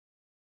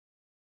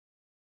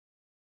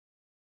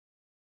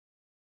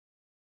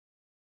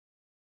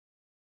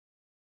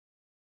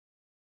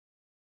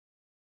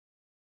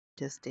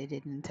just did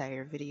an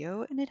entire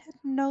video and it had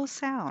no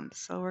sound.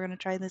 So we're going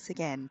to try this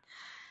again.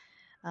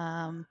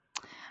 Um,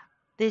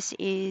 this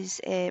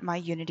is my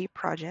Unity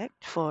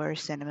project for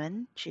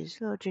Cinnamon. She's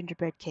a little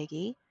gingerbread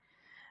cakey.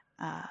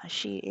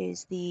 She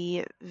is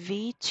the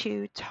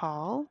V2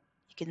 tall.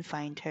 You can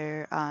find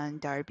her on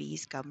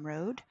Darby's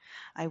Gumroad.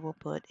 I will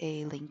put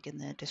a link in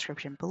the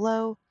description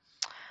below.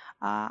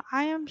 I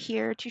am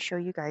here to show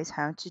you guys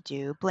how to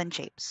do blend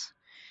shapes.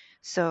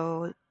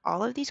 So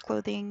all of these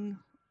clothing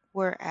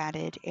were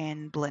added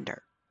in Blender.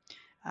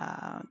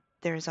 Uh,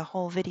 there's a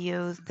whole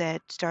video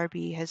that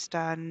Darby has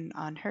done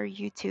on her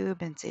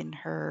YouTube, and it's in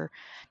her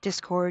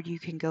Discord. You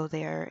can go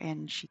there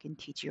and she can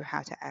teach you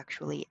how to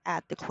actually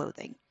add the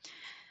clothing.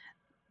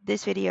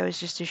 This video is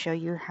just to show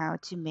you how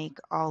to make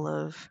all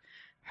of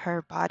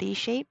her body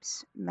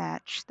shapes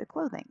match the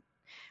clothing,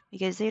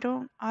 because they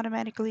don't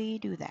automatically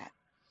do that.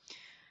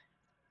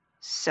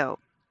 So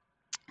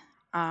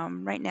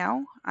right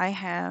now I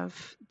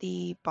have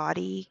the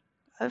body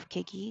of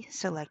Kiki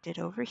selected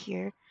over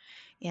here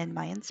in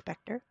my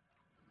inspector.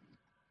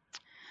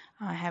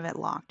 I have it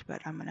locked,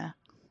 but I'm gonna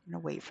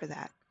wait for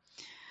that.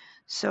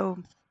 So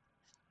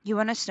you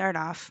want to start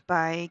off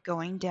by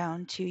going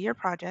down to your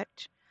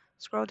project,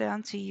 scroll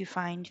down till you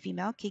find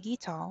female Kiki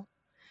Tall,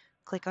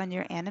 click on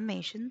your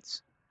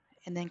animations,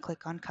 and then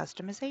click on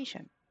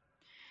customization.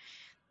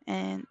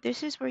 And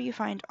this is where you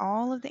find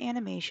all of the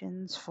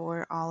animations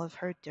for all of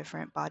her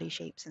different body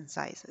shapes and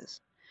sizes.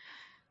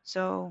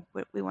 So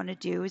what we want to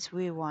do is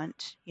we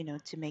want,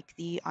 to make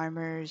the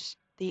arms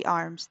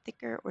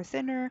thicker or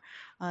thinner,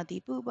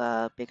 the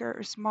booba bigger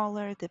or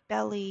smaller, the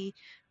belly,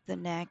 the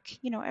neck,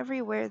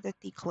 everywhere that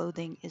the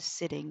clothing is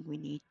sitting, we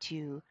need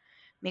to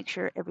make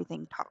sure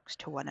everything talks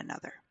to one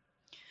another.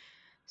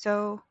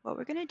 So what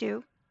we're going to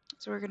do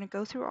is we're going to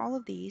go through all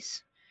of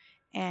these,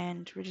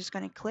 and we're just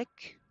going to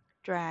click,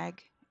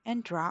 drag,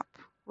 and drop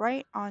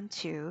right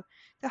onto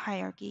the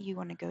hierarchy. You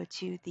want to go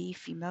to the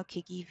female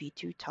Kiki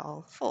V2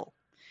 tall full,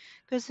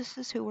 because this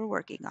is who we're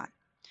working on.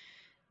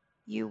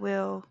 You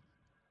will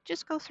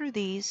just go through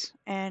these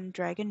and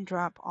drag and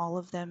drop all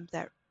of them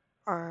that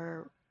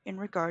are in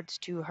regards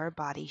to her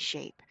body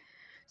shape.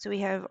 So we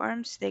have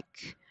arms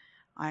thick,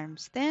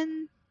 arms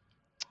thin.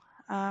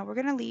 We're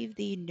going to leave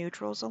the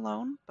neutrals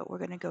alone, but we're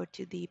going to go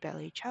to the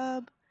belly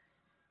chub,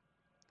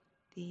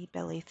 the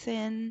belly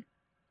thin,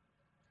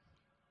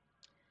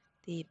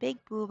 the big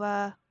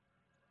booba,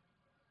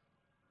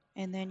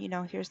 and then,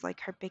 here's like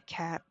her big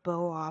cat,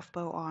 bow off,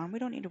 bow on. We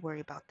don't need to worry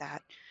about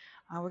that.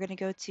 We're going to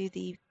go to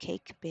the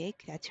cake big,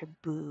 that's her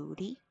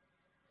booty,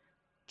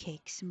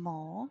 cake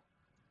small.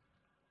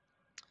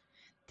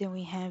 Then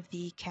we have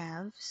the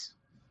calves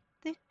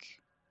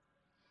thick,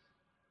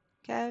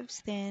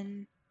 calves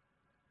thin.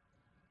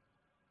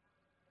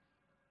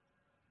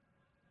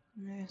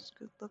 Yes,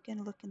 good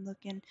looking, looking,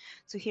 looking.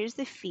 So here's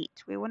the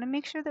feet. We want to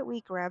make sure that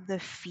we grab the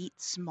feet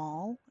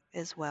small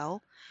as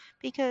well,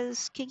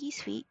 because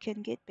Kiki's feet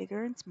can get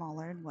bigger and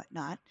smaller and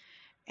whatnot.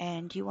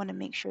 And you want to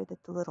make sure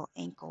that the little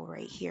ankle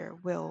right here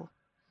will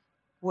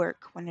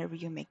work whenever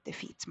you make the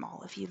feet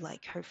small, if you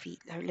like her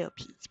little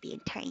feet being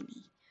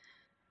tiny.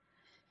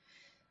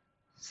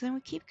 So then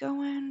we keep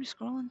going,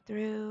 scrolling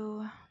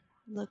through,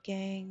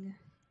 looking.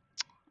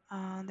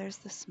 There's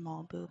the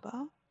small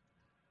booba.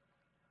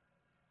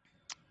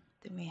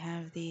 Then we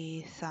have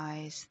the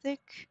thighs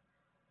thick,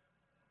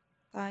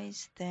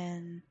 thighs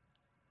thin,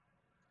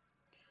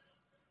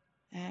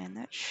 and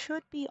that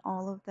should be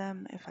all of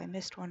them. If I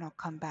missed one, I'll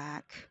come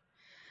back.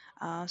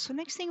 So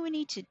next thing we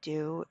need to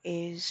do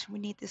is we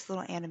need this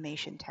little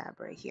animation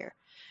tab right here.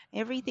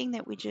 Everything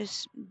that we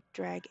just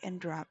drag and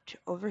dropped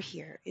over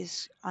here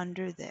is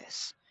under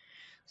this.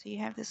 So you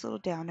have this little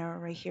down arrow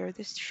right here.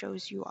 This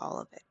shows you all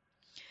of it.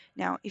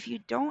 Now, if you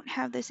don't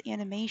have this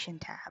animation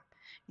tab,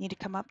 you need to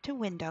come up to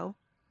Window,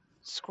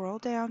 scroll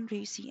down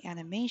where you see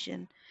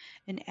Animation,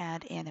 and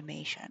add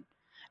Animation.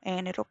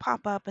 And it'll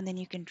pop up, and then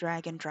you can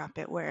drag and drop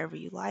it wherever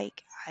you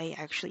like. I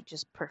actually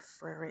just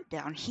prefer it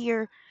down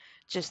here,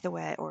 just the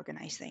way I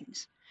organize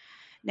things.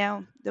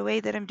 Now, the way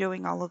that I'm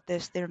doing all of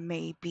this, there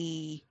may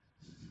be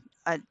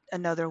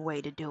another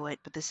way to do it,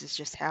 but this is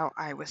just how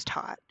I was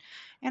taught.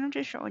 And I'm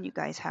just showing you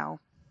guys how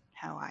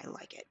I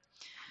like it.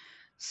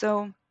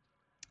 So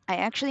I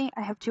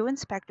have two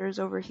inspectors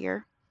over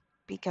here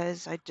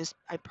because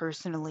I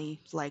personally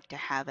like to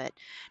have it.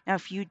 Now,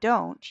 if you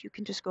don't, you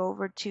can just go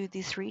over to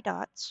the three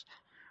dots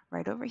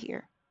right over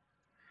here,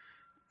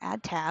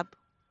 add tab,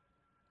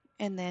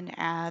 and then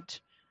add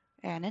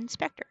an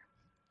inspector.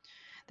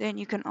 Then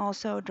you can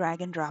also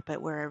drag and drop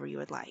it wherever you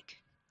would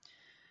like.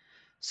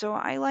 So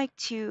I like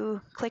to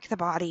click the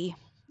body,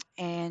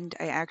 and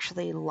I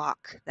actually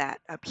lock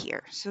that up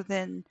here. So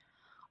then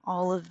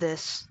all of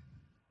this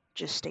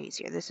just stays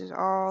here. This is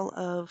all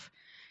of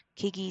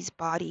Kiki's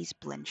body's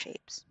blend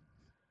shapes.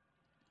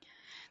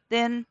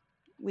 Then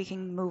we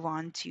can move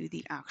on to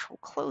the actual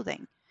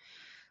clothing.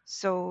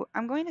 So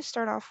I'm going to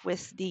start off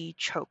with the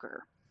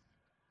choker.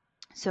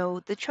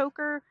 So the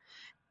choker,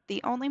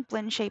 the only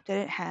blend shape that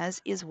it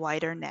has is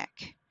wider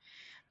neck.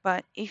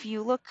 But if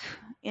you look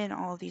in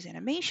all of these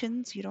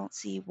animations, you don't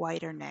see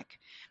wider neck,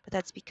 but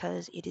that's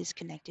because it is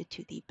connected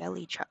to the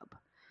belly chub.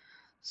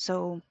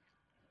 So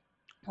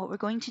what we're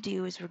going to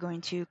do is we're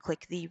going to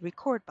click the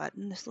record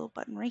button, this little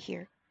button right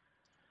here,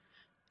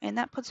 and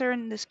that puts her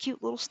in this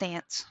cute little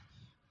stance.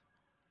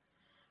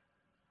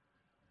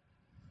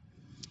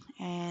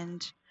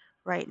 And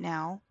right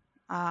now,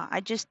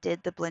 I just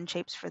did the blend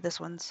shapes for this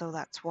one, so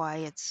that's why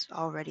it's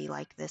already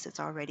like this. It's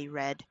already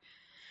red.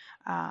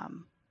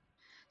 Um,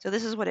 so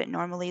this is what it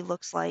normally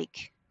looks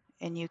like,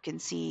 and you can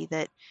see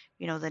that,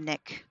 you know, the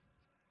neck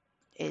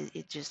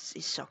it just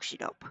it sucks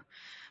it up.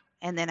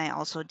 And then I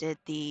also did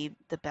the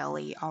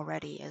belly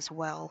already as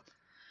well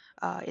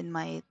in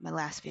my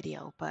last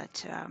video.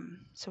 But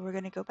so we're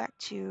gonna go back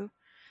to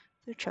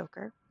the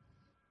choker.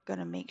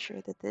 Gonna make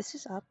sure that this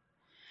is up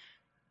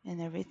and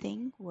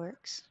everything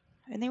works.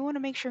 And they want to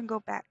make sure and go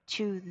back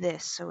to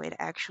this so it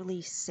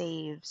actually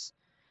saves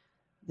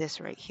this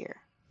right here.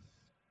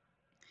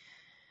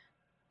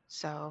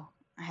 So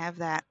I have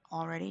that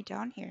already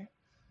down here.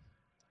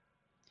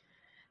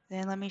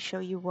 Then let me show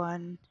you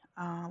one.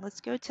 Let's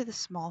go to the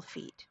small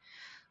feet.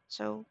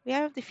 So we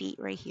have the feet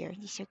right here.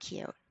 He's so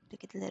cute.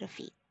 Look at the little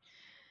feet.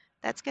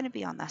 That's going to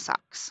be on the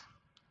socks.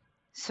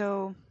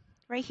 So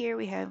right here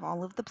we have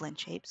all of the blend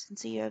shapes. And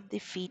so you have the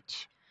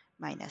feet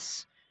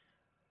minus.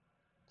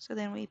 So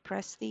then we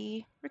press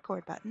the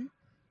record button.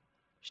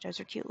 She does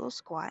her cute little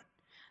squat.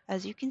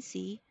 As you can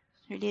see,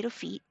 her little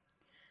feet,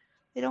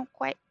 they don't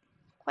quite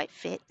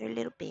fit. They're a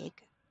little big.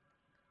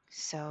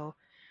 So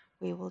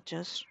we will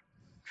just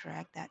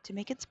drag that to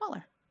make it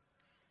smaller.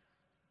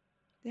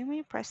 Then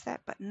we press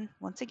that button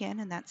once again,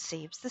 and that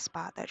saves the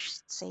spot. That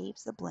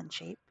saves the blend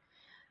shape.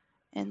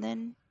 And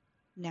then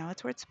now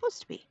it's where it's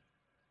supposed to be.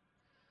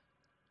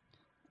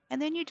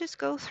 And then you just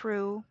go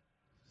through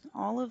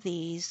all of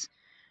these.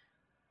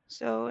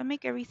 So and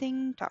make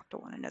everything talk to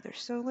one another.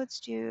 So let's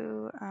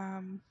do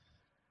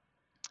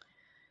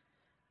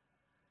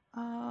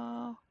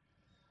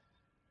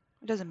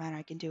it doesn't matter.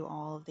 I can do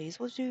all of these.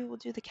 We'll do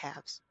the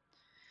calves.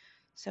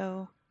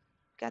 So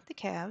got the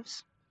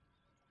calves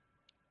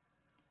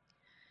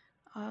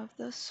of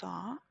the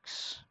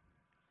socks.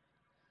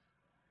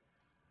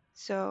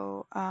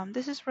 So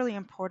this is really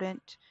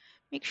important.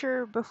 Make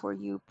sure before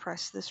you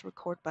press this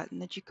record button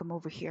that you come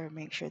over here and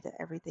make sure that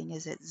everything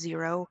is at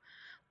 0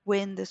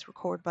 when this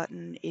record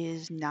button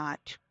is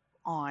not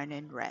on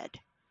in red.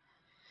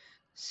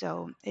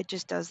 So it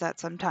just does that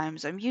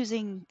sometimes. I'm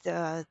using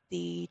the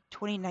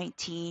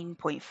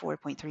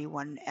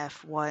 2019.4.31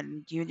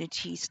 F1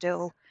 Unity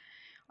still.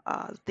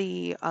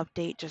 The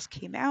update just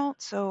came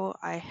out, so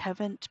I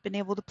haven't been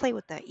able to play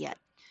with that yet.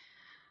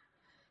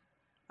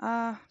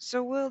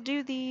 So we'll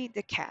do the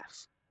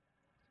calf.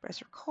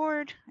 Press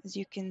record. As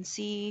you can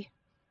see,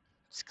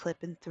 it's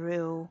clipping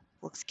through.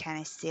 Looks kind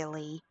of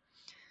silly.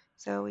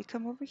 So we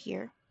come over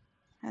here.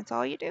 That's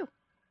all you do.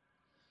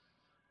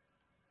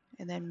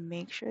 And then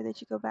make sure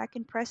that you go back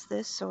and press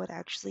this so it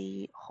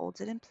actually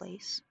holds it in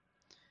place.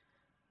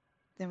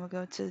 Then we'll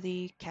go to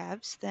the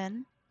calves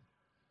then.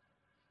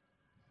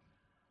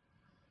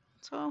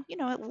 So, you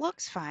know, it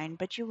looks fine,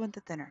 but you want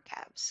the thinner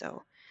calves.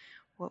 So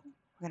we're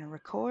going to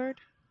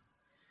record,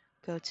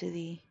 go to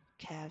the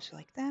calves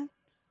like that.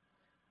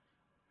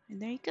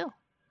 And there you go.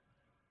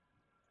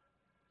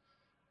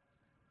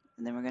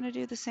 And then we're going to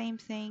do the same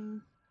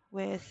thing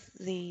with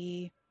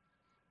the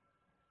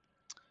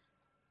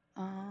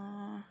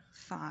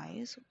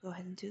thighs. We'll go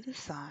ahead and do the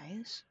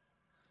thighs.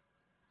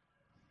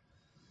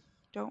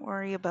 Don't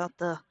worry about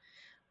the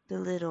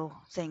little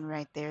thing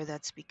right there.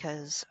 That's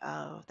because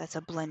that's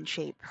a blend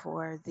shape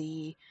for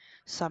the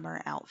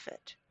summer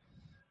outfit.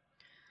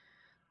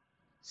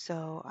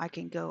 So I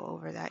can go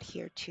over that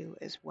here too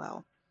as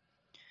well.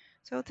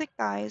 So thick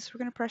thighs, we're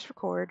going to press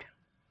record.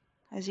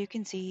 As you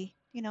can see,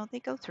 you know, they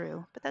go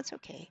through, but that's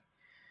okay.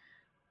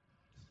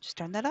 Just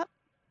turn that up.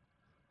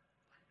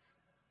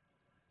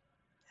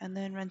 And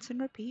then rinse and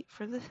repeat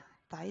for the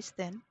thighs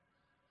thin.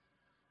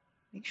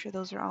 Make sure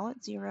those are all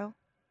at 0.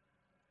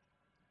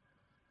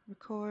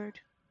 Record,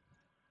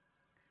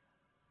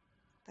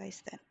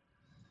 thighs thin.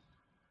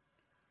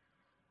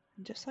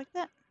 And just like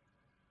that.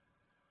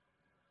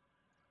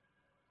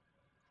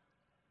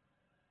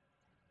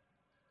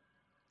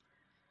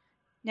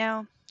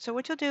 Now, so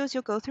what you'll do is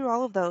you'll go through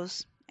all of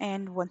those,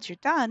 and once you're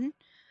done,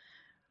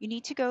 you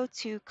need to go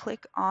to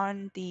click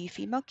on the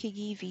female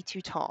Kigi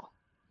V2 tall,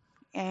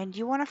 and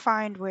you want to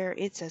find where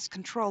it says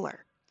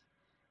controller.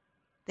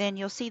 Then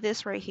you'll see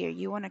this right here.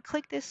 You want to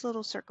click this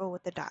little circle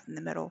with the dot in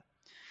the middle,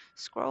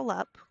 scroll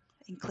up,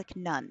 and click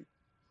none.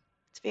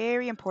 It's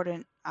very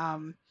important.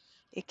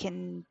 It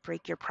can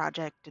break your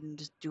project and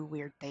just do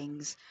weird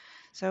things.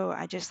 So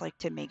I just like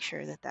to make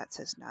sure that that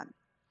says none.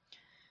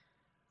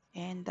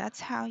 And that's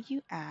how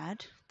you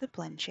add the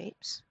blend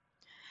shapes.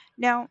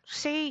 Now,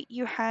 say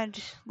you had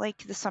like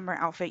the summer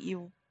outfit,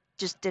 you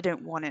just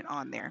didn't want it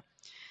on there,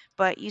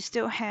 but you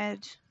still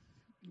had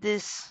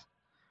this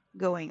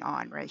going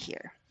on right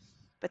here.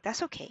 But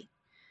that's okay,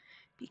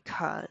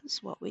 because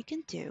what we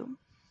can do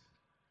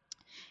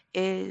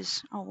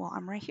is, oh, well,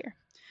 I'm right here.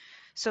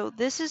 So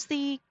this is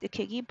the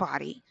Kigi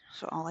body.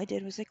 So all I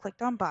did was I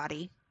clicked on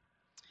body,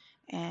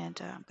 and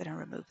I'm going to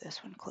remove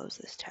this one, close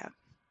this tab,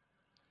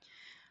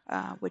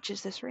 which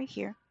is this right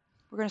here.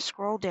 We're going to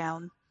scroll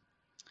down,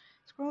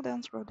 scroll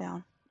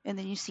down, and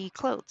then you see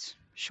clothes,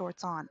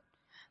 shorts on.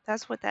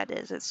 That's what that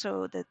is. It's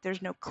so that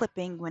there's no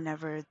clipping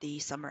whenever the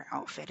summer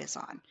outfit is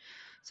on.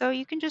 So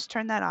you can just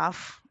turn that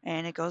off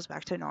and it goes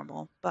back to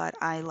normal. But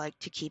I like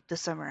to keep the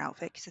summer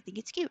outfit because I think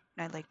it's cute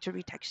and I like to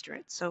retexture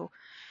it. So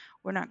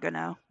we're not going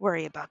to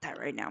worry about that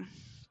right now.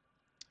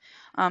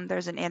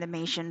 There's an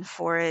animation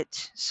for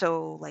it.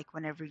 So like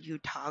whenever you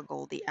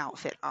toggle the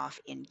outfit off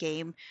in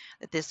game,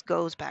 that this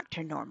goes back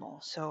to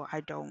normal. So I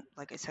don't,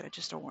 like I said, I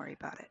just don't worry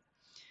about it.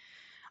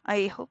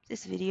 I hope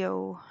this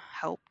video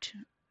helped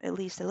at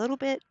least a little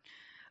bit.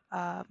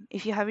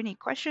 If you have any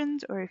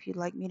questions or if you'd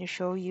like me to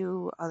show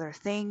you other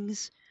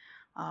things,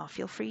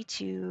 feel free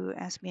to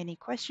ask me any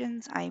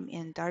questions. I'm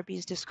in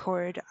Darby's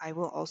Discord. I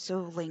will also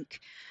link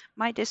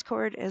my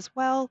Discord as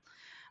well.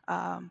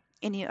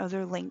 Any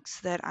other links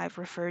that I've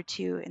referred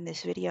to in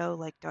this video,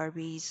 like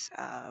Darby's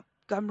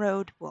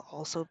Gumroad, will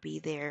also be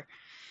there.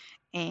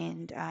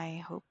 And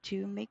I hope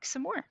to make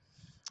some more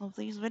of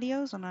these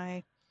videos, and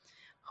I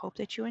hope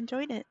that you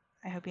enjoyed it.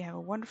 I hope you have a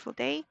wonderful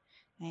day,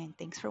 and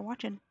thanks for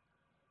watching.